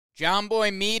John Boy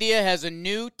Media has a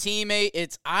new teammate.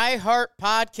 It's iHeart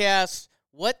Podcasts.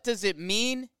 What does it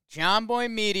mean? John Boy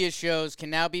Media shows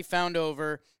can now be found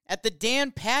over at the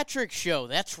Dan Patrick Show.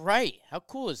 That's right. How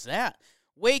cool is that?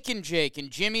 Wake and Jake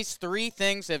and Jimmy's Three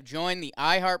Things have joined the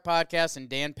iHeart Podcast and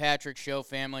Dan Patrick Show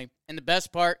family. And the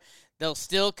best part, they'll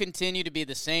still continue to be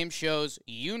the same shows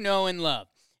you know and love.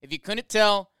 If you couldn't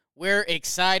tell, we're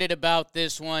excited about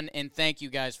this one, and thank you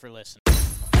guys for listening.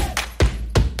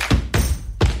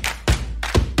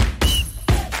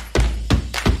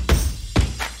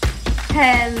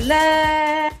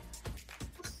 Hello.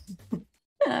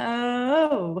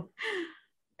 Oh.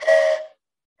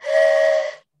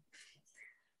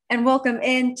 And welcome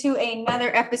into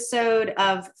another episode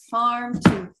of Farm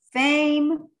to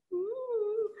Fame.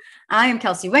 I am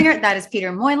Kelsey Wingert. That is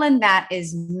Peter Moylan. That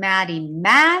is Maddie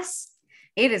Mass.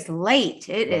 It is late.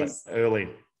 It is early.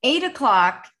 8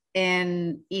 o'clock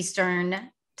in Eastern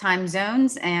time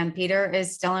zones, and Peter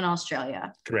is still in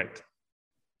Australia. Correct.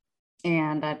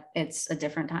 And it's a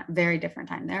different time, very different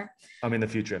time there. I'm in the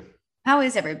future. How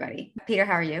is everybody? Peter,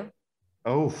 how are you?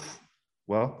 Oh,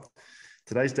 well,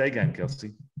 today's day game,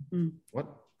 Kelsey. What?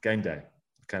 Game day.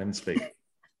 Can't even speak.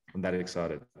 I'm that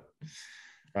excited.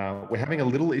 We're having a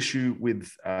little issue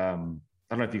with, I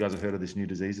don't know if you guys have heard of this new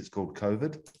disease. It's called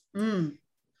COVID.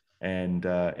 And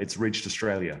it's reached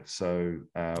Australia. So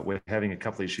we're having a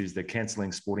couple of issues. They're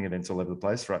cancelling sporting events all over the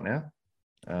place right now.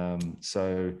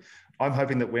 So I'm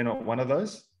hoping that we're not one of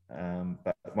those.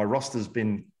 But my roster's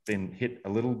been hit a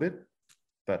little bit,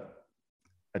 but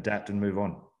adapt and move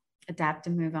on. Adapt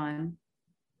and move on.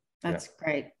 That's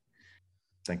great.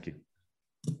 Thank you.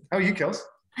 How are you, Kels?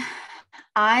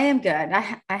 I am good.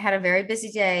 I had a very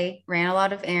busy day, ran a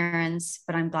lot of errands,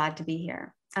 but I'm glad to be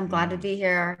here. I'm glad to be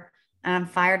here, and I'm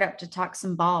fired up to talk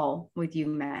some ball with you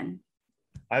men.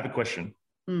 I have a question.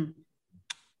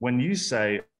 When you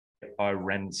say I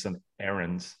ran some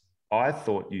errands, I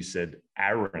thought you said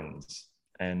errands,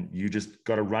 and you just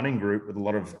got a running group with a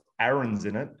lot of errands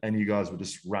in it, and you guys were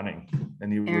just running.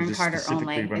 And you Aaron were just Carter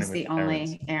specifically only running is the with only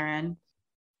errands. Aaron,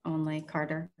 only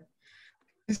Carter.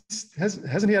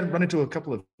 Hasn't he run into a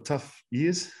couple of tough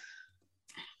years?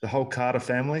 The whole Carter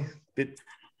family, you're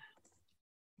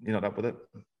not up with it?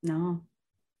 No.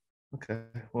 Okay.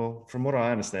 Well, from what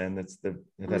I understand, they've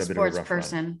I'm had a a bit of a sports rough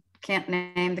person. run. Can't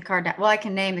name the Well, I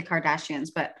can name the Kardashians,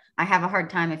 but I have a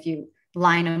hard time if you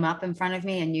line them up in front of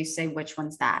me and you say which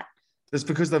one's that. That's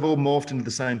because they've all morphed into the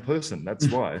same person. That's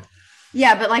why.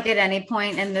 Yeah, but like at any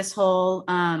point in this whole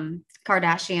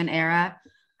Kardashian era,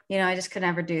 I just could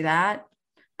never do that.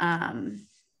 Well,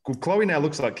 Khloe now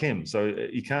looks like Kim, so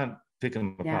you can't pick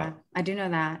them apart. Yeah, I do know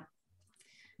that.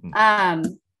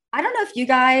 I don't know if you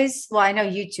guys, well, I know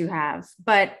you two have,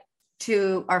 but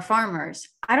to our farmers,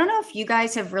 I don't know if you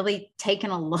guys have really taken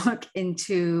a look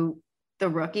into the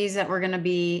rookies that we're going to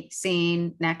be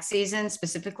seeing next season,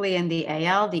 specifically in the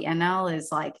AL. The NL is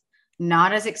like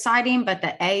not as exciting, but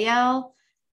the AL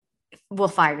will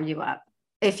fire you up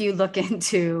if you look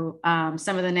into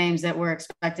some of the names that we're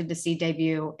expected to see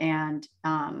debut and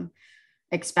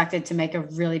expected to make a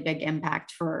really big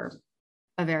impact for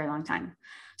a very long time.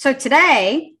 So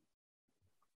today,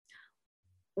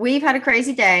 we've had a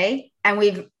crazy day and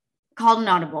we've called an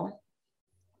audible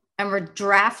and we're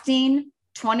drafting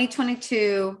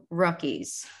 2022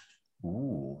 rookies.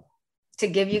 Ooh. To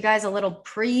give you guys a little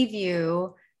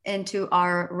preview into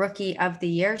our Rookie of the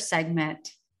Year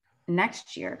segment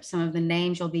next year, some of the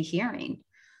names you'll be hearing.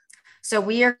 So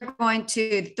we are going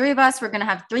to, the three of us, we're going to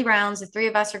have 3 rounds. The 3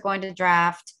 of us are going to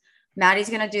draft. Maddie's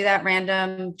going to do that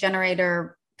random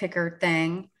generator picker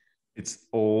thing. It's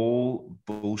all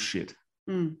bullshit.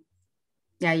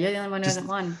 Yeah, you're the only one who hasn't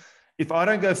won. If I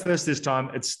don't go first this time,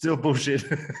 it's still bullshit.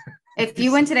 If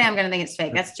you win today, I'm going to think it's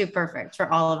fake. That's too perfect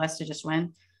for all of us to just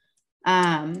win.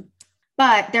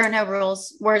 But there are no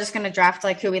rules. We're just going to draft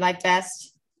like who we like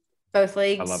best, both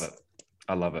leagues.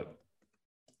 I love it.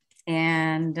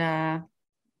 And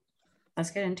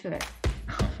let's get into it.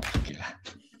 Oh my God.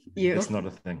 It's not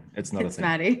a thing. It's not a thing.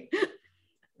 Maddie.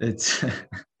 It's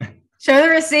Show the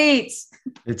receipts.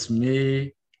 it's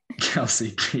me,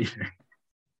 Kelsey, Peter.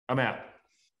 I'm out.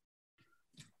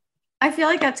 I feel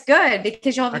like that's good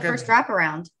because you'll have the Okay. first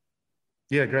wraparound.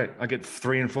 Yeah, great. I get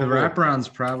 3 and 4. The wraparound's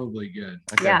probably good.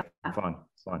 Okay, Yeah. Fine.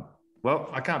 Well,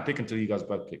 I can't pick until you guys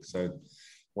both pick. So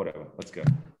whatever. Let's go.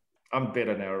 I'm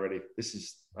better now already.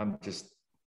 I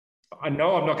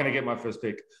know I'm not going to get my first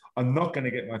pick.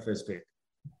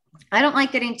 I don't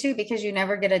like getting 2 because you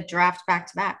never get a draft back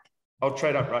to back. I'll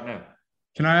trade up right now.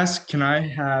 Can I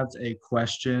have a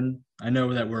question? I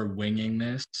know that we're winging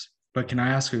this, but can I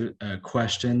ask a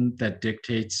question that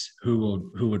dictates who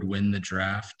would win the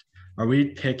draft? Are we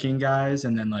picking guys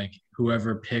and then like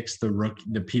whoever picks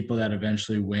the people that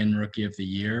eventually win Rookie of the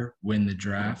Year win the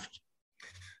draft?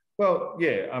 Well,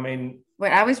 yeah, I mean.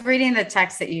 Wait, I was reading the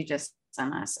text that you just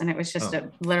sent us, and it was just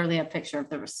literally a picture of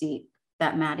the receipt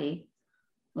that Maddie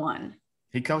won.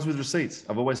 He comes with receipts.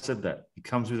 I've always said that. He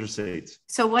comes with receipts.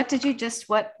 So what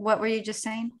were you just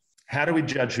saying? How do we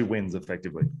judge who wins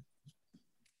effectively?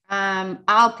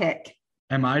 I'll pick.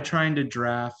 Am I trying to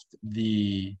draft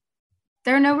the...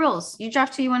 There are no rules. You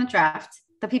draft who you want to draft.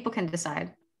 The people can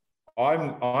decide.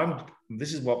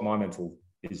 This is what my mental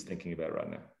is thinking about right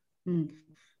now.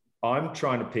 I'm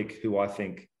trying to pick who I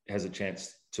think has a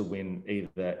chance to win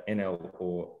either NL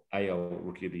or AL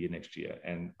Rookie of the Year next year.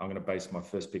 And I'm going to base my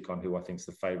first pick on who I think is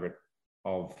the favorite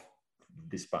of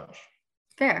this bunch.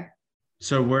 Fair.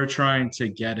 So we're trying to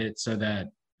get it so that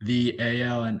the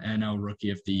AL and NL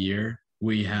Rookie of the Year,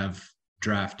 we have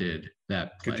drafted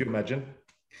that player. Could you imagine?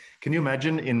 Can you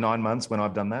imagine in 9 months when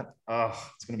I've done that?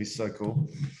 Oh, it's going to be so cool.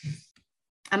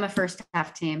 I'm a first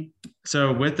half team.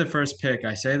 So with the first pick,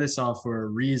 I say this all for a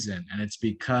reason, and it's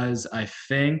because I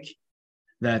think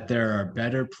that there are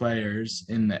better players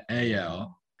in the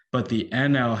AL, but the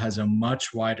NL has a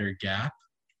much wider gap.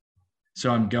 So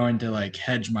I'm going to like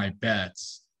hedge my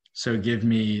bets. So give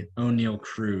me O'Neal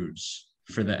Cruz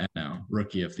for the NL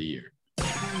Rookie of the Year.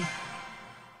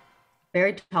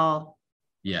 Very tall.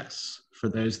 Yes. For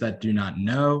those that do not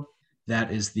know,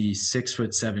 that is the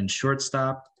 6'7"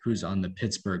 shortstop who's on the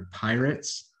Pittsburgh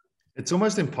Pirates. It's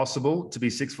almost impossible to be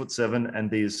 6'7"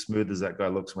 and be as smooth as that guy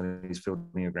looks when he's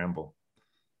fielding a ground ball.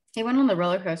 He went on the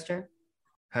roller coaster.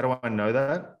 How do I know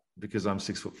that? Because I'm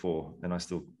 6'4" and I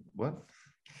still, what?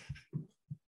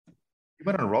 He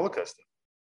went on a roller coaster.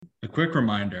 A quick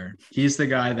reminder, he's the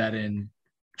guy that in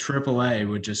AAA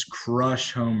would just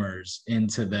crush homers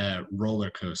into the roller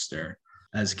coaster,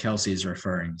 as Kelsey's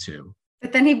referring to.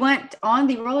 But then he went on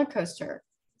the roller coaster.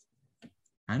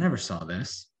 I never saw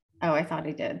this. Oh, I thought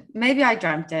he did. Maybe I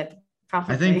dreamt it.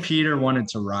 Probably. I think Peter wanted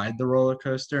to ride the roller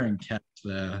coaster and catch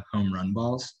the home run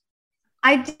balls.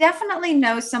 I definitely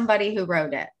know somebody who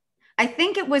rode it. I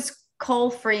think it was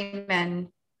Cole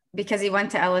Freeman because he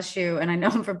went to LSU and I know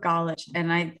him from college.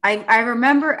 And I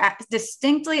remember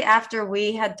distinctly after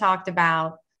we had talked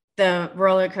about the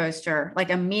roller coaster, like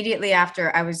immediately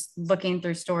after, I was looking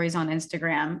through stories on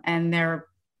Instagram and there were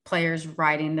players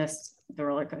riding the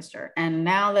roller coaster. And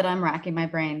now that I'm racking my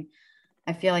brain,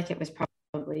 I feel like it was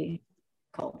probably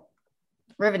Cole.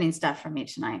 Riveting stuff from me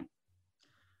tonight.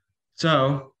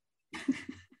 So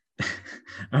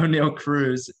O'Neal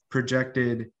Cruz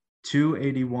projected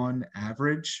 281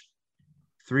 average,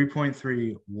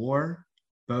 3.3 WAR,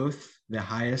 both the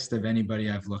highest of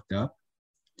anybody I've looked up.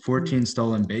 14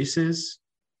 stolen bases,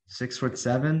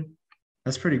 6'7".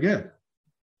 That's pretty good.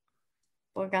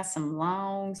 We got some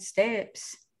long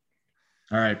steps.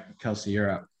 All right, Kelsey, you're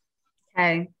up.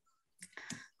 Okay.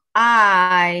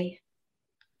 I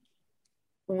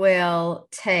will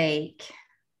take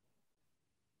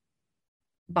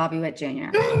Bobby Witt Jr.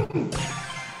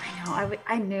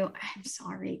 I knew. I'm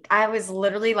sorry. I was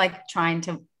literally like trying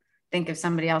to think of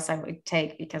somebody else I would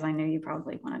take because I knew you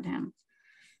probably wanted him.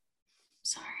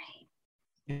 Sorry.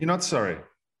 You're not sorry.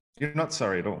 You're not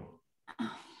sorry at all.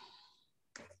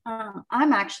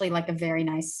 I'm actually like a very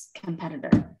nice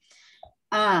competitor.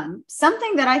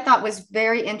 Something that I thought was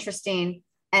very interesting,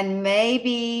 and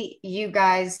maybe you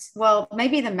guys, well,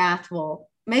 maybe the math will,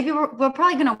 maybe we're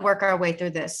probably going to work our way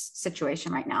through this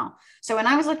situation right now. So when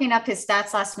I was looking up his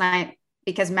stats last night,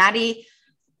 because Maddie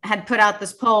had put out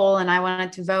this poll and I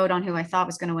wanted to vote on who I thought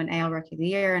was going to win AL Rookie of the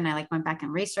Year. And I like went back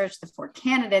and researched the 4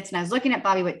 candidates, and I was looking at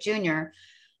Bobby Witt Jr.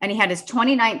 and he had his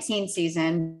 2019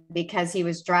 season because he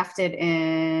was drafted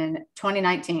in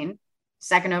 2019,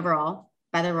 second overall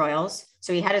by the Royals.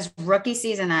 So he had his rookie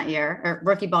season that year, or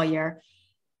rookie ball year,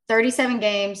 37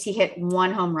 games. He hit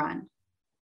 1 home run.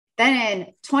 Then in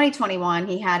 2021,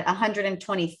 he had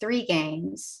 123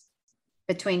 games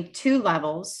between 2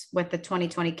 levels with the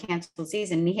 2020 canceled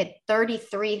season. And he hit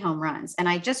 33 home runs. And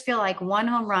I just feel like 1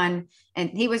 home run,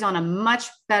 and he was on a much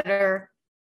better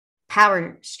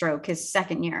power stroke his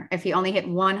second year if he only hit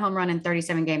 1 home run in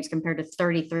 37 games compared to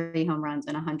 33 home runs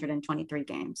in 123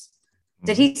 games.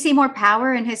 Did he see more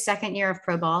power in his second year of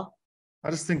pro ball?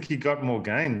 I just think he got more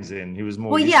games in. He was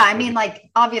more. Well, yeah. I mean, like,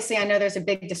 obviously I know there's a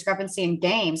big discrepancy in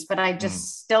games, but I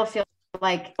just still feel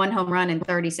like 1 home run in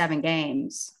 37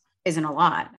 games isn't a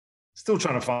lot. Still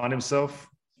trying to find himself.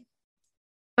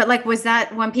 But like, was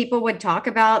that when people would talk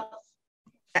about,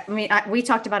 I mean, we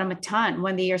talked about him a ton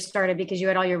when the year started because you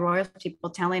had all your Royals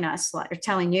people telling us, or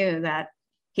telling you that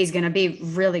he's going to be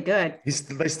really good.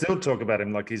 They still talk about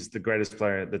him like he's the greatest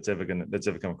player that's ever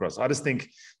come across. I just think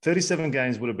 37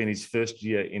 games would have been his first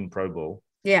year in Pro Bowl.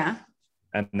 Yeah.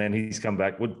 And then he's come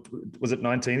back. Was it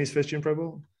 19 his first year in Pro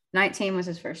Bowl? 19 was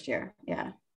his first year.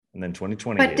 Yeah. And then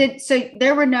 2020. But so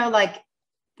there were no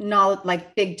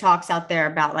big talks out there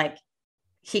about like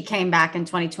he came back in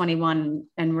 2021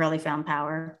 and really found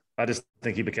power. I just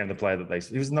think he became the player that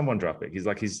he was the number one draft pick.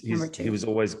 He was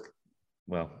always,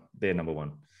 well, their number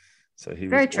one. So he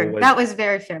very was true. Always, that was a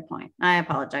very fair point. I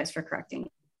apologize for correcting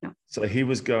you. So he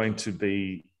was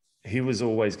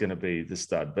always going to be the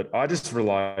stud, but I just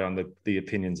rely on the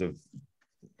opinions of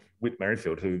Whit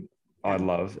Merrifield, who I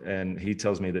love, and he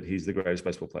tells me that he's the greatest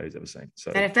baseball player he's ever seen.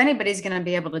 So, and if anybody's going to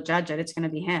be able to judge it, it's going to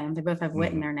be him. They both have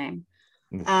Whit in their name.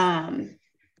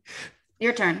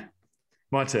 Your turn.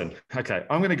 My turn. Okay,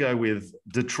 I'm going to go with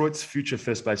Detroit's future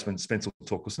first baseman, Spencer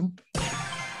Torkelson.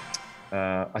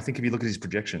 I think if you look at his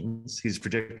projections, he's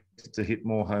projected to hit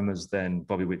more homers than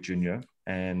Bobby Witt Jr.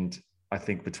 And I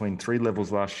think between three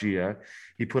levels last year,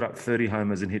 he put up 30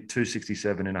 homers and hit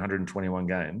 267 in 121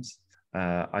 games.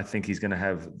 I think he's going to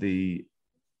have the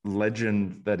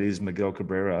legend that is Miguel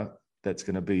Cabrera that's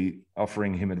going to be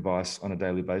offering him advice on a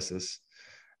daily basis.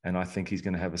 And I think he's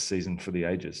going to have a season for the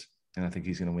ages. And I think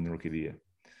he's going to win the Rookie of the Year.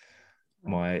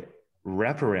 My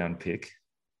wraparound pick,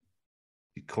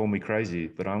 you call me crazy,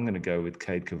 but I'm going to go with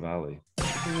Cade Cavalli.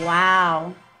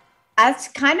 Wow. That's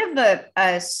kind of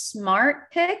a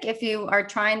smart pick if you are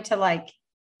trying to like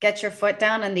get your foot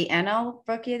down in the NL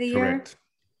Rookie of the Year.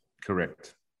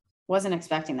 Correct. Wasn't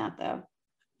expecting that though.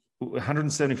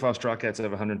 175 strikeouts over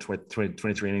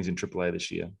 123 innings in AAA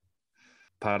this year.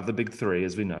 Part of the big three,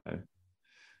 as we know.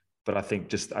 But I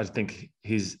think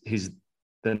he's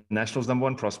the Nationals' number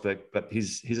one prospect, but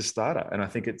he's a starter, and I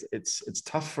think it's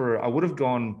tough for. I wanted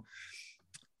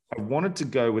to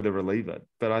go with a reliever,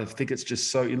 but I think it's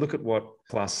just so. You look at what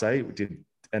Clase did,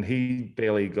 and he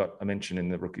barely got a mention in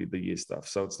the Rookie of the Year stuff.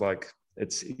 So it's like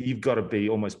you've got to be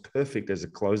almost perfect as a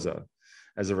closer,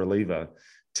 as a reliever,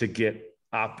 to get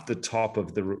up the top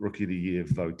of the Rookie of the Year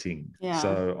voting. Yeah.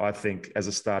 So I think as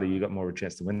a starter, you got more of a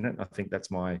chance to win it. I think that's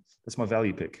my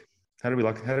value pick. How do we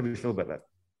feel about that?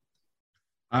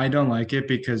 I don't like it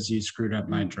because you screwed up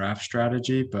my draft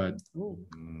strategy, but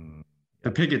the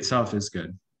pick itself is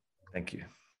good. Thank you.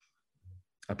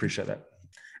 I appreciate that.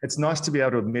 It's nice to be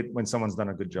able to admit when someone's done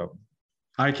a good job.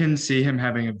 I can see him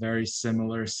having a very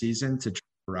similar season to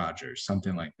Rogers,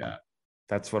 something like that.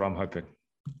 That's what I'm hoping,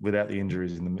 without the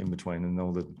injuries in between and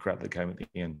all the crap that came at the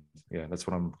end. Yeah, that's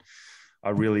what I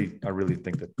really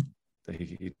think that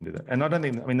he can do that. And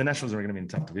the Nationals are going to be in a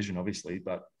tough division, obviously,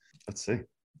 but let's see.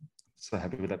 So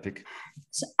happy with that pick.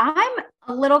 So I'm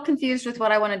a little confused with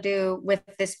what I want to do with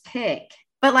this pick,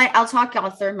 but like, I'll talk y'all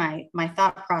through my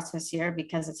thought process here,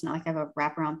 because it's not like I have a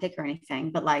wraparound pick or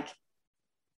anything, but like,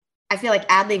 I feel like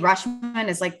Adley Rutschman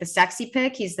is like the sexy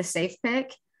pick. He's the safe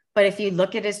pick. But if you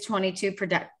look at his 2022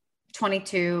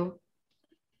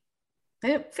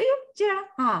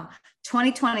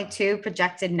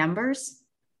 projected numbers,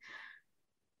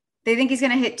 they think he's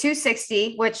going to hit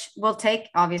 260, which we'll take,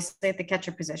 obviously, at the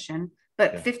catcher position.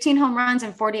 But 15 home runs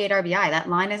and 48 RBI. That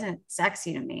line isn't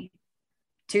sexy to me.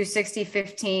 260,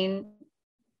 15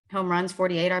 home runs,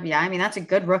 48 RBI. I mean, that's a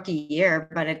good rookie year,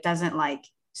 but it doesn't like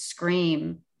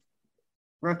scream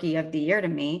Rookie of the Year to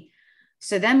me.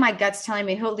 So then my gut's telling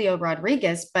me Julio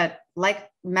Rodriguez. But like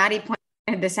Maddie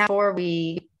pointed this out before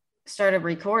we started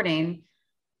recording,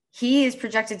 he is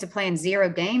projected to play in 0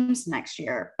 games next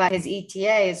year, but his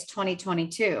ETA is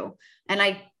 2022. And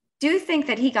I do think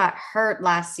that he got hurt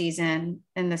last season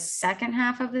in the second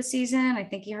half of the season. I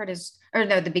think he hurt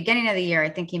the beginning of the year. I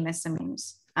think he missed some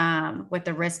games with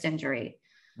the wrist injury.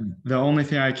 The only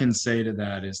thing I can say to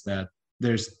that is that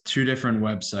there's 2 different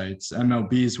websites.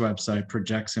 MLB's website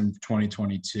projects him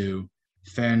 2022.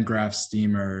 Fangraph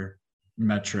Steamer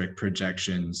metric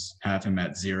projections have him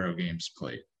at 0 games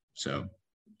played. So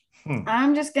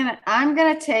I'm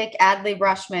gonna take Adley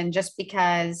Rutschman just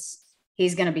because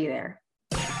he's gonna be there.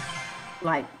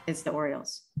 Like, it's the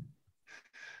Orioles.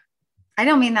 I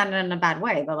don't mean that in a bad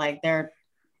way, but like we're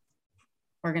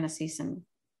gonna see some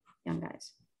young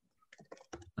guys.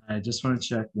 I just want to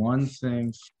check one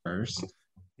thing first.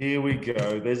 Here we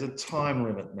go. There's a time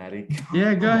limit, Maddie. Go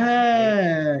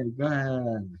ahead. Go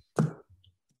ahead.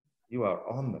 You are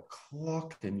on the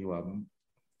clock, and you are.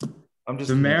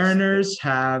 The Mariners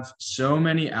have so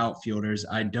many outfielders.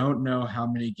 I don't know how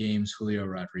many games Julio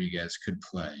Rodriguez could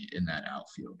play in that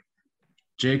outfield.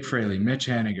 Jake Fraley, Mitch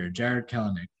Haniger, Jared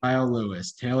Kelenic, Kyle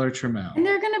Lewis, Taylor Trammell. And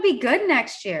they're going to be good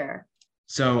next year.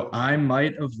 So I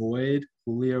might avoid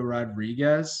Julio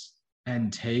Rodriguez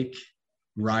and take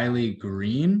Riley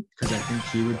Green because I think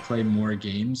he would play more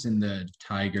games in the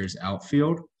Tigers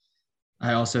outfield.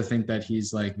 I also think that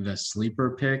he's like the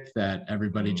sleeper pick that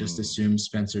everybody just assumes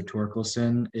Spencer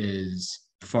Torkelson is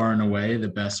far and away the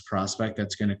best prospect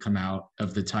that's going to come out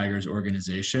of the Tigers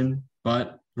organization.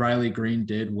 But Riley Green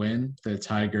did win the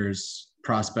Tigers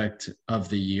prospect of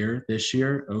the year this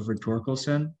year over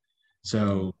Torkelson.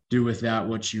 So do with that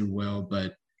what you will.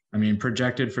 But I mean,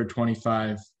 projected for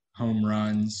 25 home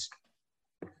runs.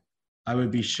 I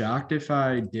would be shocked if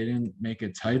I didn't make a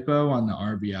typo on the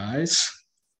RBIs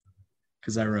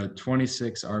because I wrote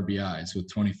 26 RBIs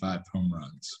with 25 home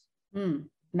runs.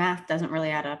 Math doesn't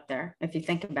really add up there if you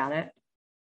think about it.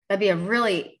 That'd be a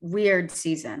really weird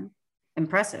season.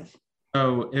 Impressive.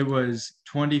 So it was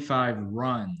 25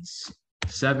 runs,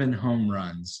 7 home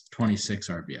runs, 26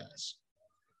 RBIs.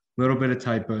 A little bit of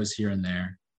typos here and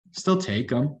there. Still take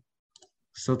them.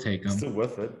 Still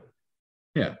worth it.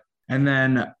 Yeah. And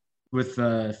then with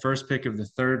the first pick of the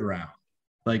third round,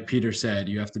 like Peter said,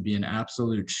 you have to be an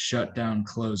absolute shutdown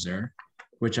closer,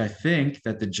 which I think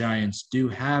that the Giants do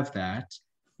have that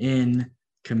in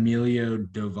Camilo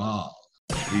Doval.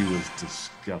 He was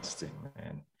disgusting,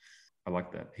 man. I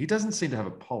like that. He doesn't seem to have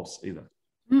a pulse either.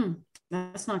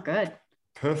 That's not good.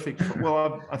 Perfect.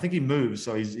 Well, I think he moves,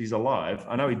 so he's alive.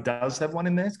 I know he does have one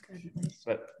in there,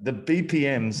 but the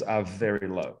BPMs are very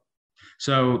low.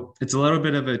 So it's a little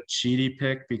bit of a cheaty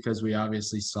pick because we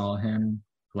obviously saw him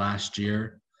last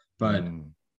year, but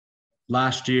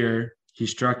last year he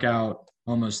struck out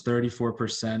almost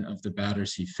 34% of the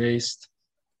batters he faced,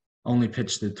 only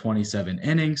pitched the 27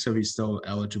 innings, so he's still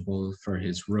eligible for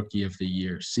his Rookie of the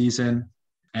Year season.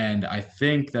 And I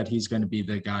think that he's going to be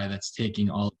the guy that's taking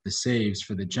all of the saves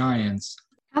for the Giants.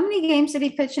 How many games did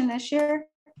he pitch in this year?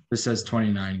 This says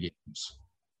 29 games.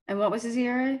 And what was his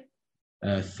ERA?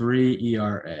 3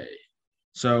 ERA.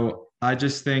 So I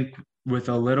just think with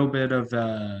a little bit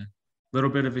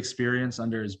of experience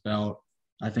under his belt,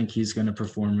 I think he's going to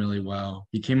perform really well.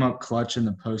 He came up clutch in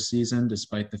the postseason,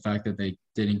 despite the fact that they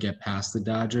didn't get past the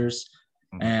Dodgers.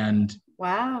 And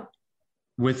wow,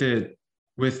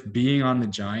 with being on the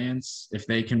Giants, if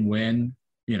they can win,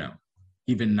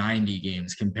 even 90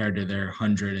 games compared to their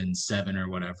 107 or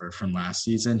whatever from last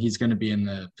season, he's going to be in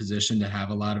the position to have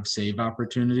a lot of save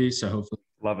opportunities. So hopefully.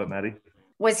 Love it, Maddie.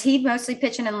 Was he mostly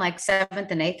pitching in like 7th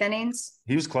and 8th innings?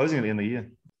 He was closing at the end of the year.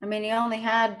 I mean, he only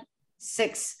had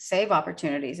 6 save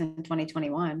opportunities in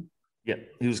 2021. Yeah,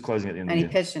 he was closing at the end of the year.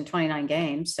 And he pitched in 29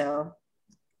 games, so.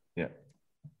 Yeah.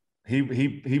 He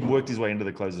worked his way into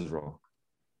the closer's role.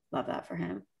 Love that for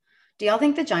him. Do y'all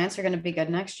think the Giants are going to be good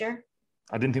next year?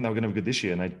 I didn't think they were going to be good this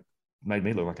year, and they made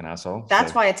me look like an asshole.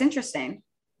 That's why it's interesting.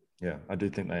 Yeah, I do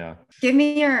think they are. Give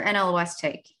me your NL West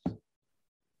take.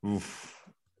 Oof.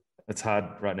 It's hard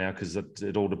right now because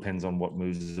it all depends on what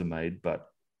moves are made. But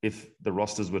if the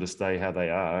rosters were to stay how they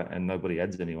are and nobody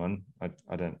adds anyone, I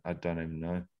don't even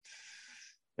know.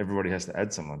 Everybody has to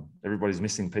add someone. Everybody's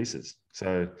missing pieces.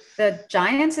 So the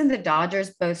Giants and the Dodgers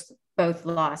both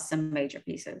lost some major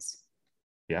pieces.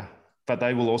 Yeah, but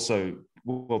they will also.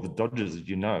 Well, the Dodgers,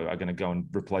 are going to go and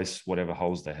replace whatever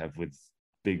holes they have with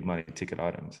big money ticket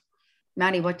items.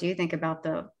 Maddie, what do you think about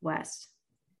the West?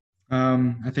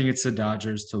 I think it's the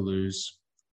Dodgers to lose.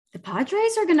 The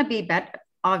Padres are going to be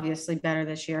obviously better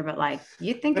this year, but like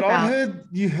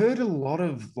you heard a lot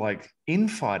of like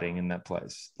infighting in that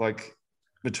place, like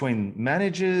between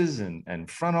managers and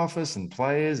front office and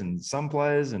players and some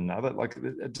players and other. Like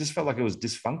it just felt like it was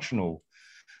dysfunctional.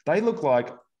 They look like.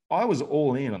 I was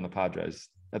all in on the Padres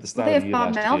at the start of the year. They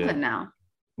have Bob Melvin now.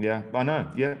 Yeah, I know.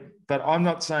 Yeah. But I'm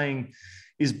not saying,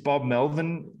 is Bob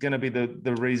Melvin going to be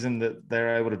the reason that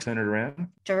they're able to turn it around?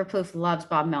 Trevor Plouffe loves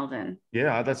Bob Melvin.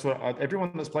 Yeah, that's what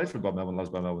everyone that's played for Bob Melvin loves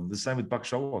Bob Melvin. The same with Buck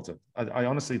Showalter. I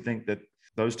honestly think that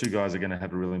those two guys are going to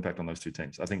have a real impact on those two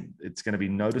teams. I think it's going to be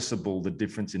noticeable, the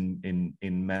difference in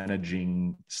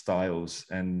managing styles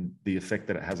and the effect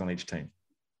that it has on each team.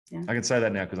 Yeah. I can say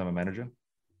that now because I'm a manager.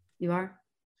 You are?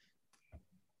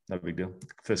 No big deal.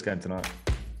 First game tonight.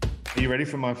 Are you ready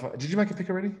for my... Did you make a pick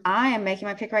already? I am making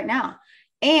my pick right now.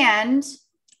 And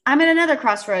I'm at another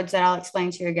crossroads that I'll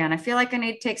explain to you again. I feel like I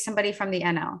need to take somebody from the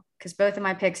NL because both of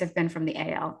my picks have been from the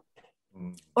AL.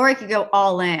 Or I could go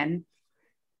all in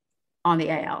on the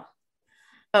AL.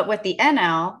 But with the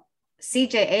NL,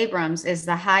 CJ Abrams is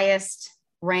the highest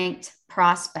ranked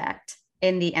prospect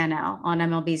in the NL on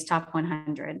MLB's top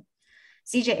 100.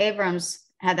 CJ Abrams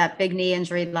had that big knee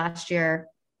injury last year,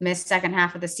 missed second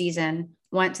half of the season,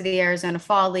 went to the Arizona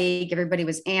Fall League. Everybody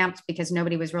was amped because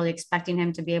nobody was really expecting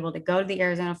him to be able to go to the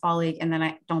Arizona Fall League. And then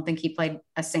I don't think he played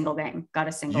a single game, got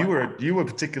a single. You were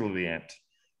particularly amped.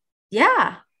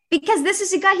 Yeah. Because this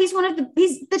is a guy, he's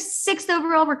the 6th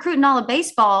overall recruit in all of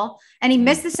baseball. And he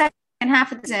missed the second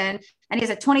half of the season, and he has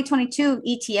a 2022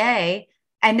 ETA.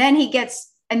 And then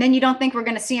you don't think we're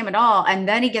going to see him at all. And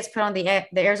then he gets put on the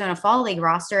Arizona Fall League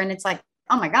roster. And it's like,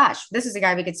 oh my gosh, this is a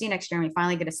guy we could see next year. And we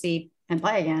finally get to see him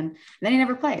play again. And then he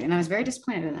never played. And I was very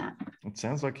disappointed in that. It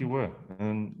sounds like you were.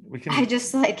 And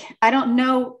I don't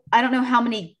know how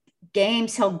many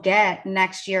games he'll get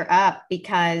next year up,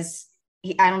 because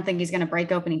I don't think he's going to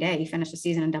break opening day. He finished the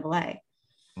season in AA.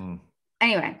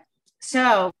 Anyway,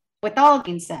 so with all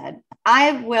being said,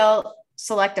 I will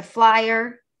select a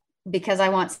flyer because I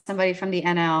want somebody from the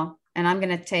NL, and I'm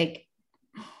going to take,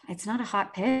 it's not a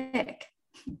hot pick.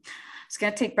 It's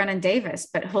going to take Brennan Davis,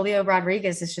 but Julio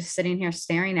Rodriguez is just sitting here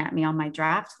staring at me on my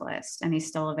draft list, and he's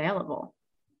still available.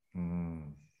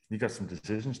 You got some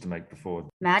decisions to make before.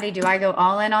 Maddie, do I go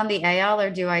all in on the AL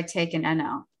or do I take an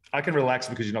NL? I can relax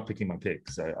because you're not picking my pick,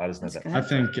 so I just know that. I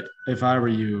think if I were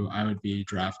you, I would be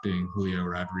drafting Julio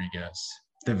Rodriguez.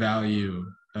 The value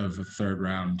of a 3rd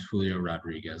round Julio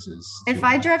Rodriguez is. If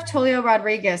I draft Julio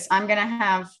Rodriguez, I'm going to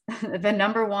have the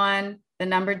number 1, the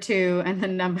number 2, and the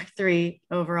number 3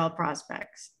 overall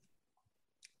prospects.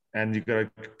 And you've got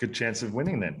a good chance of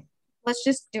winning then. Let's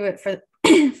just do it for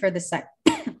the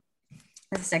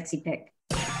sexy pick.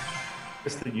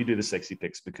 Best that you do the sexy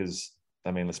picks, because,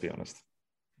 I mean, let's be honest.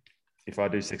 If I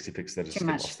do sexy picks, they just get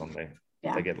lost on me.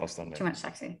 Yeah. They get lost on me. Too much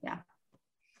sexy. Yeah.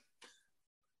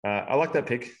 I like that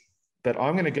pick, but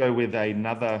I'm going to go with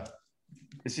another.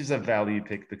 This is a value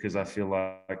pick because I feel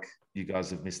like you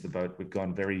guys have missed the boat. We've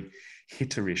gone very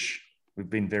hitterish. We've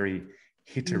been very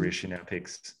hitterish in our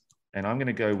picks. And I'm going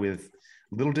to go with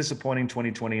a little disappointing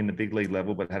 2020 in the big league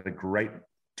level, but had a great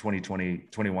 21, in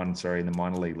the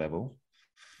minor league level.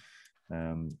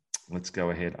 Let's go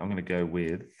ahead. I'm going to go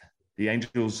with the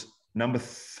Angels' number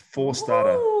 4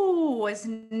 starter. Ooh, was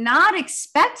not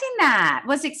expecting that.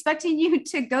 Was expecting you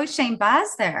to go Shane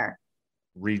Baz there.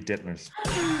 Reed Detmers.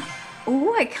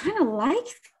 Oh, I kind of like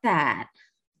that.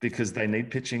 Because they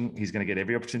need pitching. He's going to get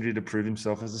every opportunity to prove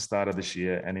himself as a starter this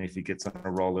year. And if he gets on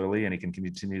a roll early and he can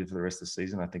continue for the rest of the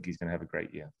season, I think he's going to have a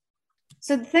great year.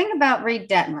 So the thing about Reed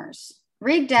Detmers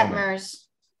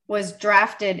was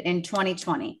drafted in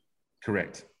 2020.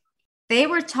 Correct. They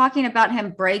were talking about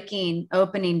him breaking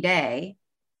opening day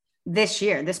this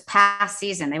year, this past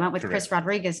season. They went with Correct. Chris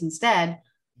Rodriguez instead.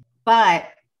 But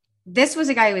this was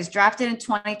a guy who was drafted in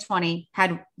 2020,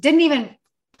 didn't even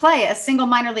play a single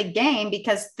minor league game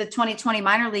because the 2020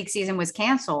 minor league season was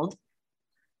canceled.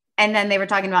 And then they were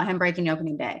talking about him breaking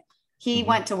opening day. He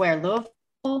went to where? Louisville?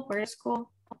 Where is school?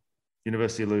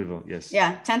 University of Louisville, yes.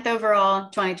 Yeah, 10th overall,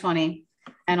 2020,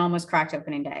 and almost cracked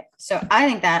opening day. So I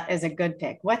think that is a good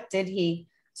pick. What did he?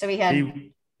 So he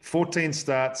had 14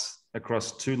 starts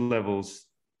across 2 levels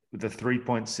with a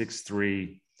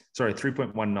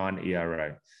 3.19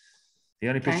 ERA. He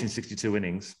only pitched in 62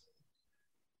 innings,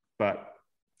 but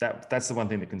that's the one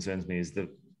thing that concerns me is that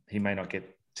he may not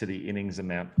get to the innings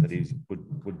amount that he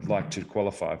would like to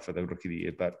qualify for the Rookie of the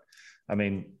Year. But, I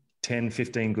mean, 10,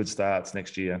 15 good starts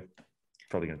next year,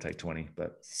 probably going to take 20.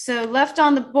 But so left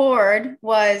on the board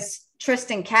was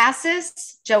Tristan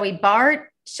Cassis, Joey Bart,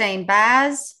 Shane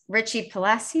Baz, Richie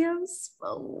Palacios.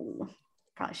 Oh,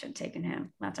 probably should have taken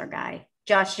him. That's our guy.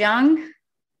 Josh Young,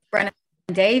 Brennan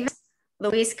Davis,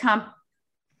 Luis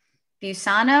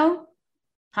Campusano,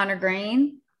 Hunter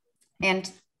Green,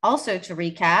 and also to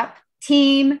recap,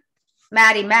 team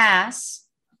Matty Mass,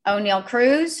 O'Neill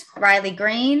Cruz, Riley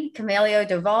Green, Camilo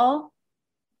Doval,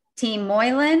 team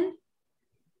Moylan,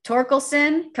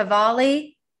 Torkelson,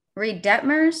 Cavalli, Reed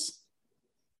Detmers,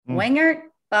 Wingert,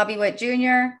 Bobby Witt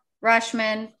Jr.,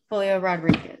 Rushman, Julio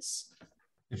Rodriguez.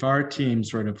 If our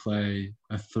teams were to play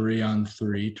a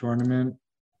 3-on-3 tournament,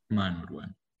 mine would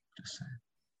win. Just saying.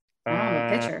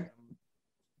 The pitcher.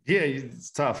 Yeah,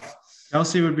 it's tough.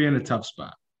 Kelsey would be in a tough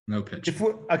spot. No pitch.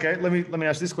 Okay, let me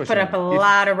ask this question. Put up a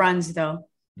lot of runs though.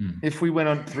 If we went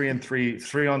on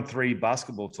 3-on-3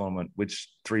 basketball tournament, which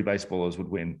 3 baseballers would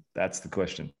win? That's the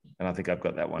question. And I think I've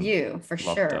got that one. You, for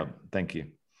sure. Up. Thank you.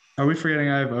 Are we forgetting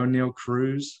I have O'Neill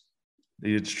Cruz?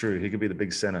 It's true. He could be the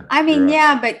big center. I mean,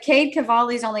 yeah, but Cade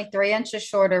Cavalli's only 3 inches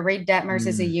shorter. Reed Detmers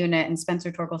is a unit, and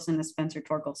Spencer Torkelson is Spencer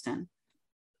Torkelson.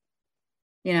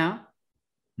 You know?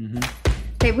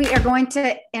 Okay, we are going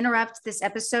to interrupt this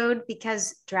episode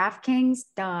because DraftKings,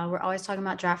 we're always talking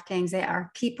about DraftKings. They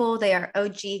are people. They are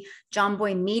OG John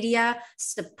Boy Media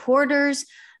supporters.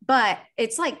 But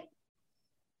it's like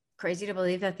crazy to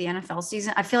believe that the NFL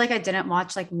season, I feel like I didn't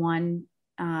watch like one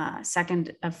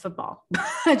second of football.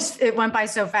 It went by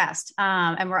so fast.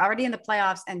 And we're already in the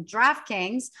playoffs, and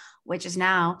DraftKings, which is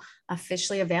now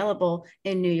officially available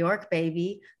in New York,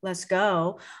 baby. Let's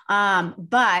go.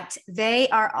 But they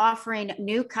are offering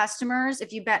new customers.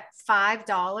 If you bet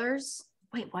 $5,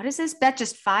 wait, what is this? Bet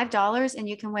just $5 and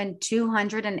you can win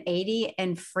 280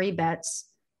 in free bets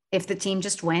if the team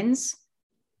just wins.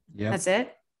 Yeah. That's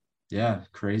it? Yeah,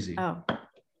 crazy. Oh,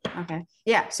 okay.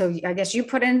 Yeah. So I guess you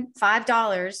put in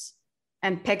 $5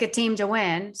 and pick a team to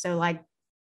win. So like,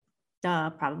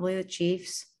 probably the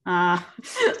Chiefs. You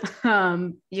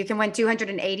can win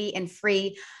 280 in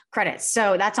free credits.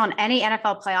 So that's on any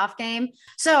NFL playoff game.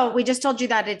 So we just told you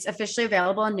that it's officially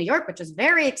available in New York, which is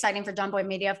very exciting for John Boy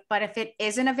Media. But if it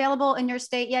isn't available in your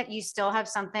state yet, you still have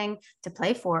something to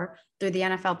play for through the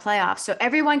NFL playoffs. So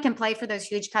everyone can play for those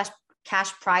huge cash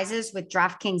prizes with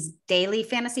DraftKings daily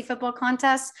fantasy football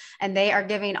contests. And they are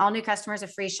giving all new customers a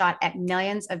free shot at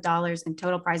millions of dollars in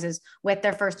total prizes with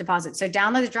their first deposit. So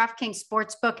download the DraftKings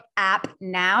Sportsbook app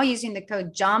now using the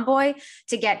code JOHNBOY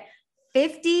to get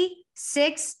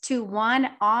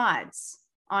 56-1 odds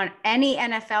on any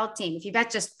NFL team. If you bet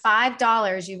just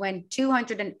 $5, you win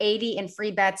 280 in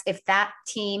free bets if that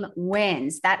team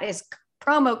wins. That is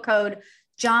promo code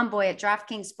John Boy at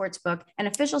DraftKings Sportsbook, an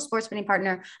official sports betting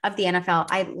partner of the NFL.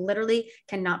 I literally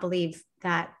cannot believe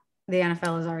that the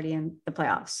NFL is already in the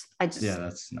playoffs. That's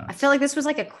nuts. I feel like this was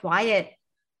like a quiet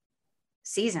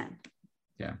season.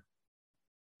 Yeah.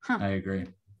 I agree.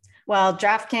 Well,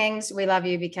 DraftKings, we love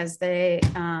you because they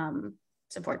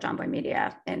support John Boy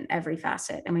Media in every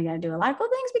facet. And we got to do a lot of cool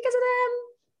things because of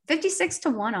them.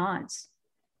 56-1 odds.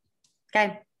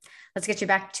 Okay. Let's get you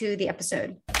back to the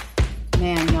episode.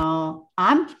 Man, y'all,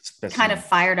 I'm kind of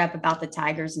fired up about the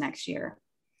Tigers next year.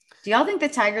 Do y'all think the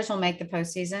Tigers will make the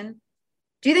postseason?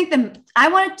 Do you think I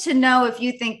wanted to know if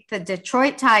you think the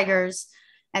Detroit Tigers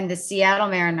and the Seattle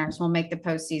Mariners will make the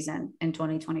postseason in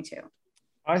 2022?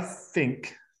 I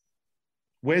think,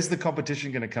 where's the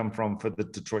competition going to come from for the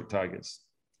Detroit Tigers?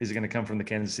 Is it going to come from the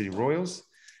Kansas City Royals?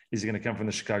 Is it going to come from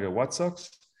the Chicago White Sox?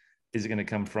 Is it going to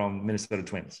come from Minnesota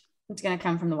Twins? It's going to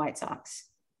come from the White Sox.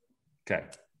 Okay.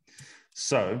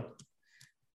 So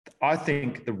I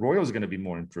think the Royals are going to be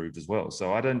more improved as well.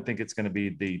 So I don't think it's going to be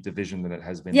the division that it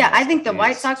has been. Yeah, I think the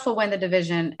White Sox will win the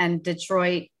division, and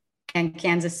Detroit and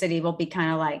Kansas City will be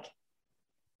kind of like,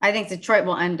 I think Detroit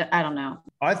will end. I don't know.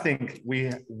 I think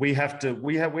we're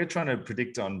trying to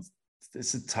predict on.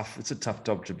 It's a tough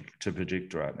job to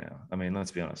predict right now. I mean,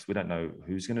 let's be honest. We don't know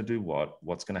who's going to do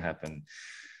what's going to happen.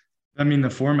 I mean, the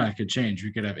format could change.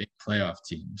 We could have 8 playoff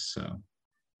teams. So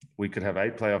we could have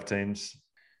 8 playoff teams.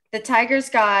 The Tigers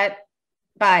got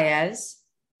Baez.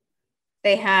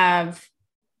 They have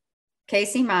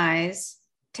Casey Mize,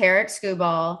 Tarek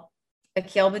Skubal,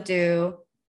 Akil Baddoo.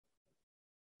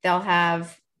 They'll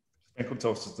have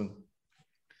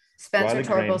Spencer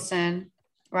Torkelson,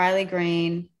 Riley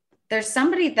Green. There's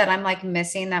somebody that I'm like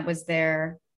missing that was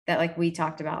there that like we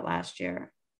talked about last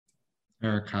year.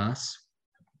 Eric Haas.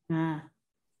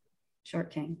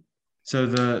 Short King. So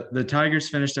the Tigers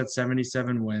finished at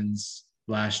 77 wins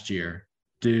last year.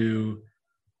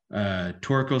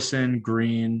 Torkelson,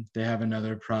 Green, they have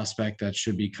another prospect that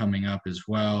should be coming up as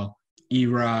well.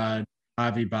 Erod,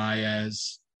 Javi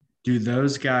Baez. Do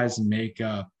those guys make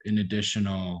up an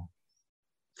additional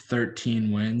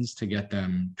 13 wins to get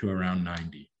them to around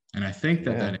 90? And I think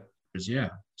that is,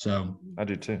 So I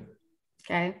do too.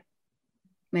 Okay.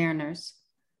 Mariners.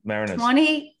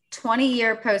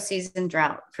 20-year postseason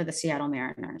drought for the Seattle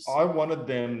Mariners. I wanted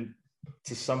them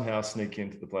to somehow sneak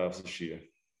into the playoffs this year.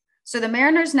 So the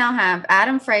Mariners now have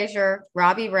Adam Frazier,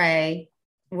 Robbie Ray.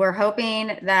 We're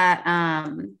hoping that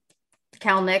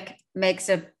Kelenic makes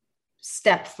a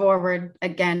step forward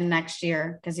again next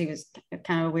year because he was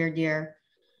kind of a weird year.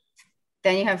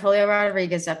 Then you have Julio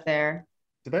Rodriguez up there.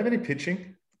 Do they have any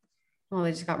pitching? Well,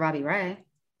 they just got Robbie Ray.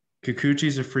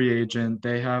 Kikuchi's a free agent.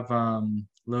 They have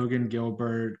Logan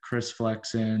Gilbert, Chris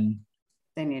Flexen.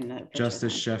 They need another pitcher.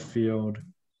 Justice Sheffield.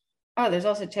 Oh, there's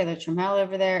also Taylor Trammell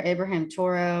over there. Abraham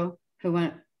Toro, who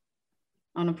went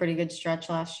on a pretty good stretch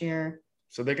last year.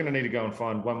 So they're going to need to go and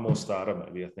find one more starter,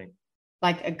 maybe, I think.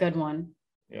 Like a good one.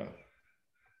 Yeah.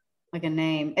 Like a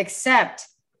name. Except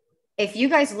if you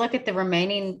guys look at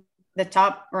the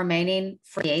top remaining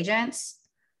free agents,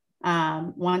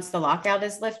 once the lockout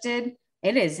is lifted,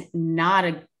 it is not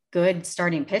a good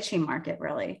starting pitching market,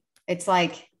 really. It's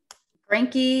like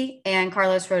Greinke and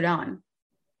Carlos Rodon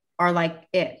are like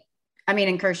it. I mean,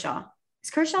 and Kershaw. Is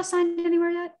Kershaw signed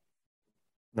anywhere yet?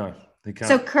 No, he can't.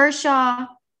 So Kershaw,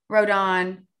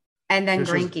 Rodon, and then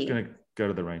Greinke. Going to go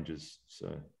to the Rangers.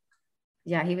 So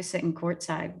yeah, he was sitting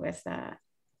courtside with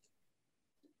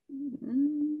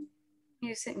He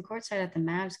was sitting courtside at the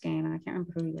Mavs game, and I can't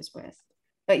remember who he was with.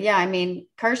 But yeah, I mean,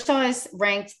 Kershaw is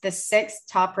ranked the 6th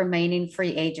top remaining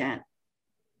free agent,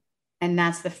 and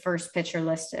that's the first pitcher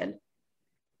listed.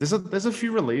 There's a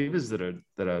few relievers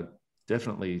that are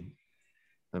definitely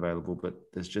available, but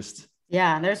there's just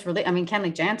there's really. I mean,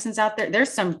 Kenley Jansen's out there.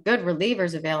 There's some good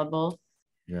relievers available.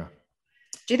 Yeah.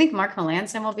 Do you think Mark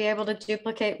Melanson will be able to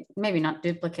duplicate? Maybe not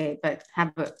duplicate, but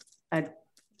have a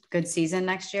good season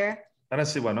next year? I don't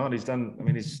see why not. He's done. I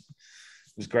mean, he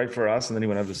was great for us, and then he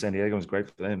went over to San Diego and was great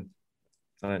for them.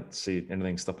 I don't see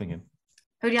anything stopping him.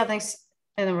 Who do y'all think's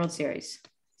in the World Series?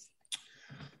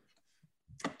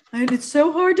 And it's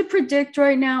so hard to predict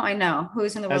right now. I know.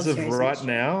 Who's in the World Series? As of right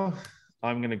now,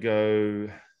 I'm going to go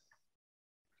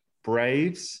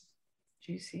Braves,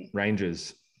 Juicy.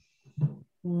 Rangers.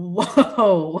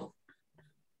 Whoa.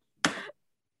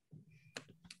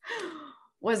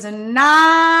 Was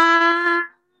not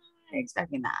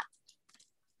expecting that.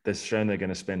 They're shown they're going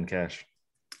to spend cash.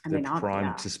 They're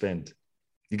primed to spend.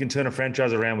 You can turn a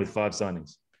franchise around with 5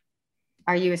 signings.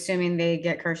 Are you assuming they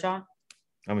get Kershaw?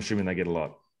 I'm assuming they get a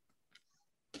lot.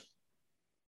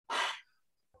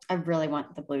 I really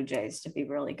want the Blue Jays to be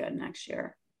really good next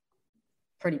year.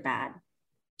 Pretty bad.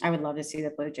 I would love to see the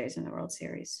Blue Jays in the World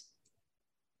Series.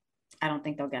 I don't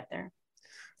think they'll get there.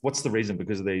 What's the reason?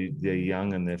 Because they're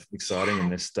young and they're exciting and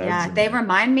they're studs. Yeah, they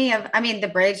remind me of, I mean, the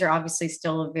Braves are obviously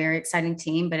still a very exciting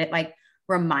team, but it like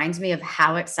reminds me of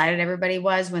how excited everybody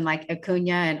was when like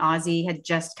Acuna and Ozzie had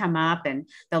just come up, and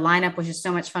the lineup was just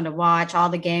so much fun to watch. All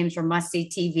the games were must-see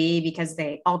TV because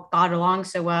they all got along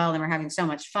so well and were having so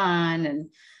much fun.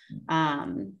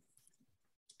 And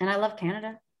I love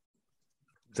Canada.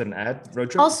 Is that an ad,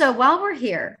 road trip? Also, while we're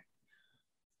here,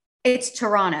 it's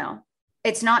Toronto.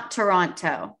 It's not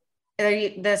Toronto.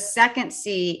 The second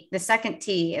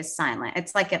T is silent.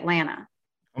 It's like Atlanta.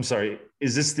 I'm sorry.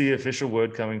 Is this the official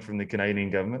word coming from the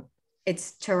Canadian government?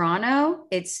 It's Toronto.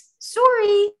 It's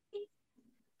sorry.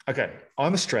 Okay.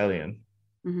 I'm Australian.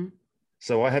 Mm-hmm.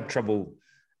 So I have trouble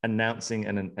announcing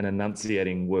and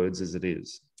enunciating words as it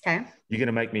is. Okay. You're going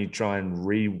to make me try and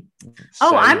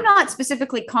I'm not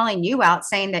specifically calling you out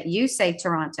saying that you say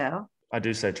Toronto. I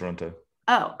do say Toronto.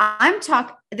 Oh,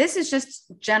 this is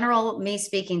just general me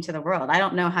speaking to the world. I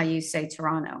don't know how you say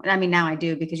Toronto. I mean, now I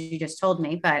do because you just told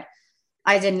me, but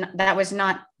I didn't, that was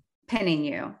not pinning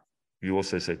you. You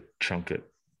also say chunk it.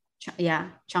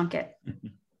 Chunk it.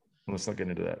 Let's not get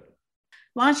into that.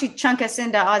 Why don't you chunk us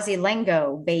into Aussie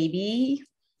lingo, baby?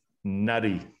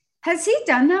 Nutty. Has he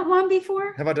done that one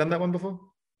before? Have I done that one before?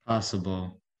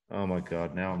 Possible. Oh my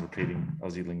God. Now I'm repeating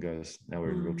Aussie lingos. Now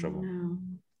we're in real trouble. No.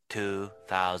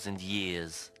 2,000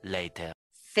 years later.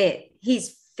 Fit.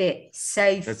 He's fit.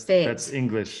 So fit. That's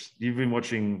English. You've been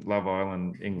watching Love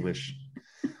Island English.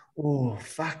 Oh,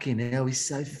 fucking hell. He's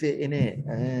so fit, innit?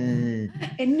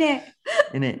 Innit?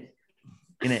 INNIT.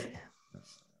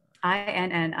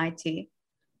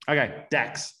 Okay.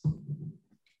 Dax.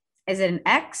 Is it an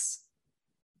X?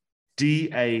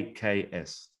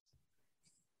 DAKS.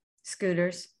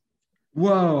 Scooters.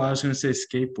 Whoa, I was going to say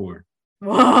skateboard.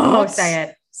 Whoa, What? say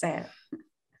it.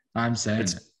 I'm saying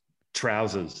It's it.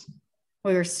 trousers.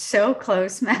 We were so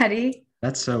close, Maddie.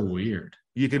 That's so weird.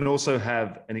 You can also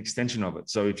have an extension of it.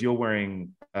 So if you're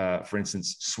wearing, for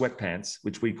instance, sweatpants,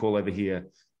 which we call over here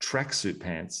tracksuit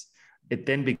pants, it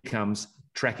then becomes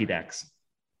tracky dacks.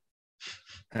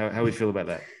 How we feel about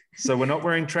that? So we're not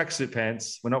wearing tracksuit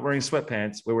pants. We're not wearing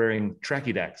sweatpants. We're wearing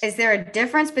tracky dacks. Is there a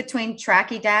difference between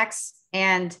tracky dacks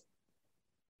and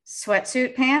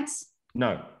sweatsuit pants?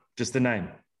 No, just the name.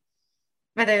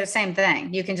 But they're the same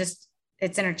thing. You can just,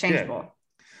 it's interchangeable. Yeah.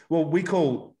 Well, we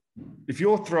call, if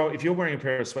you're wearing a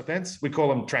pair of sweatpants, we call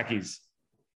them trackies.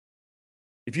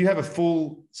 If you have a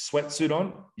full sweatsuit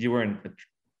on, you're wearing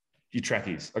your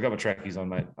trackies. I got my trackies on,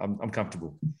 mate. I'm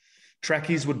comfortable.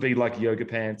 Trackies would be like yoga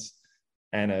pants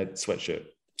and a sweatshirt.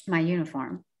 My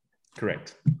uniform.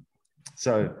 Correct.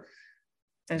 So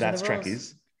Those that's are the rules.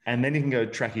 trackies. And then you can go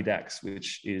tracky dacks,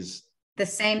 which is The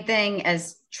same thing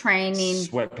as training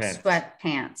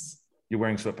sweatpants. You're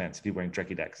wearing sweatpants if you're wearing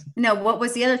tracky dacks. No, what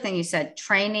was the other thing you said?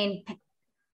 Training.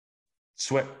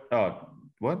 What?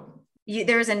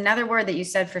 There was another word that you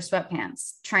said for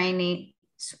sweatpants. Training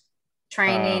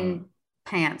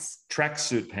pants.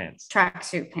 Tracksuit pants.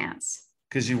 Tracksuit pants.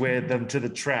 Because you wear them to the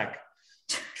track.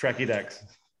 Tracky dacks.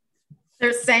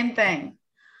 They're the same thing.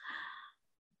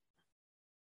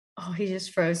 Oh, he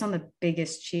just froze on the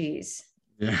biggest cheese.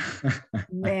 Yeah.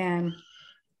 Man,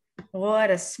 what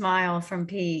a smile from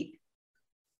Pete.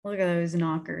 Look at those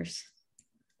knockers.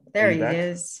 There he back?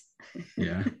 is.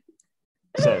 Yeah.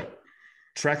 So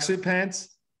tracksuit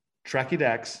pants, tracky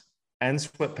dacks, and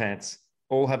sweatpants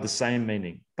all have the same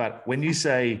meaning. But when you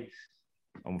say,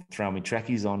 I'm throwing my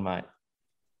trackies on, mate,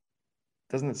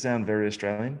 doesn't it sound very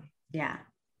Australian? Yeah.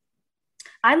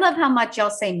 I love how much y'all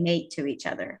say mate to each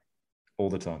other. All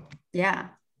the time. Yeah.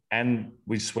 And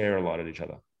we swear a lot at each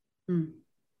other. Mm.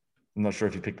 I'm not sure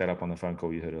if you picked that up on the phone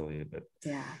call you heard earlier, but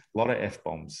yeah, a lot of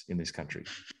F-bombs in this country.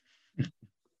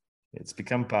 It's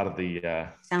become part of the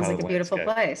sounds like a beautiful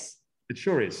place. It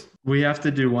sure is. We have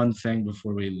to do one thing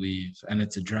before we leave, and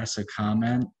it's address a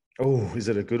comment. Oh, is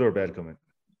it a good or a bad comment?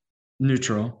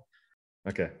 Neutral.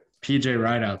 Okay. PJ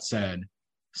Rideout said,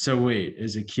 so wait,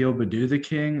 is Akil Badu the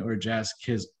king or Jazz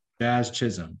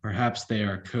Chisholm? Perhaps they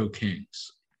are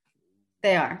co-kings.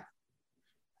 They are.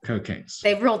 Co-kings.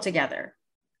 They rule together.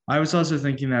 I was also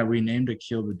thinking that we named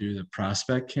Akil Badu the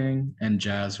prospect king and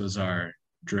Jazz was our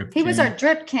drip king. He was our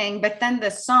drip king, but then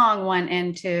the song went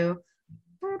into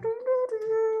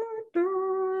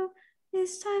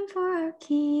it's time for our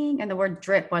king. And the word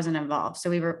drip wasn't involved. So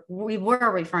we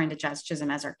were referring to Jazz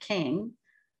Chisholm as our king.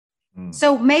 Mm.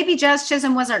 So maybe Jazz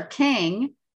Chisholm was our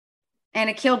king and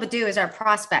Akil Badu is our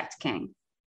prospect king.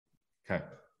 Okay.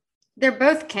 They're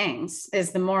both kings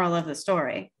is the moral of the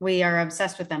story. We are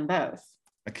obsessed with them both.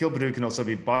 Akil Badu can also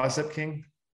be bicep king.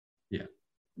 Yeah.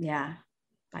 Yeah.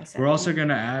 Bicep We're also going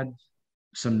to add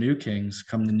some new kings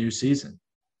come the new season.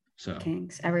 So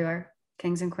kings everywhere.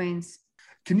 Kings and queens.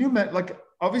 Can you imagine, like,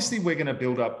 obviously we're going to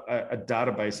build up a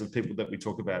database of people that we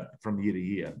talk about from year to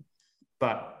year,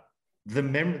 but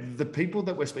the people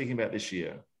that we're speaking about this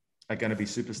year are going to be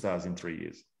superstars in 3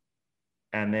 years.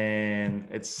 And then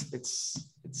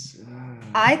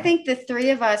I think the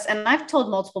three of us, and I've told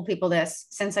multiple people this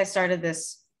since I started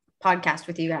this podcast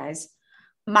with you guys,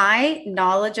 my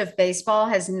knowledge of baseball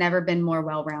has never been more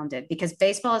well-rounded because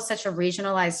baseball is such a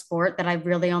regionalized sport that I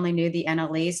really only knew the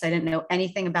NL East. I didn't know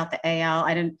anything about the AL.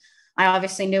 I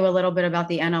obviously knew a little bit about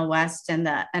the NL West and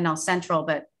the NL Central,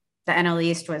 but the NL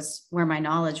East was where my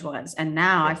knowledge was. And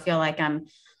now I feel like I'm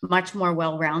much more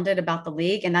well-rounded about the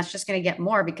league. And that's just going to get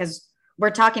more because we're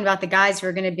talking about the guys who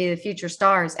are going to be the future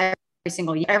stars every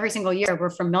single year. Every single year, we're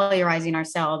familiarizing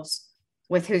ourselves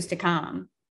with who's to come.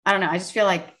 I don't know. I just feel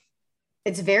like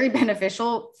it's very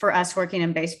beneficial for us working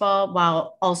in baseball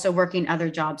while also working other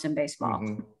jobs in baseball.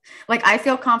 Mm-hmm. Like, I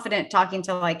feel confident talking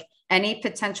to like any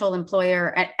potential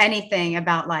employer at anything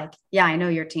about like, yeah, I know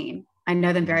your team. I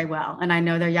know them very well. And I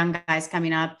know they're young guys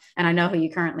coming up and I know who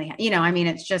you currently have. I mean,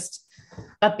 it's just,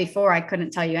 but before I couldn't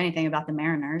tell you anything about the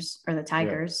Mariners or the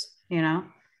Tigers. The end.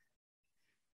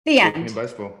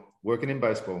 Working in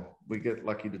baseball. We get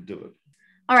lucky to do it.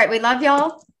 All right. We love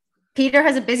y'all. Peter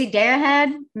has a busy day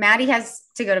ahead. Maddie has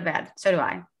to go to bed. So do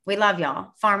I. We love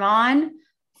y'all. Farm on,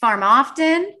 farm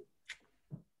often.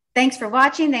 Thanks for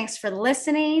watching. Thanks for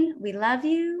listening. We love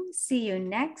you. See you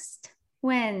next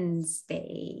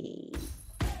Wednesday.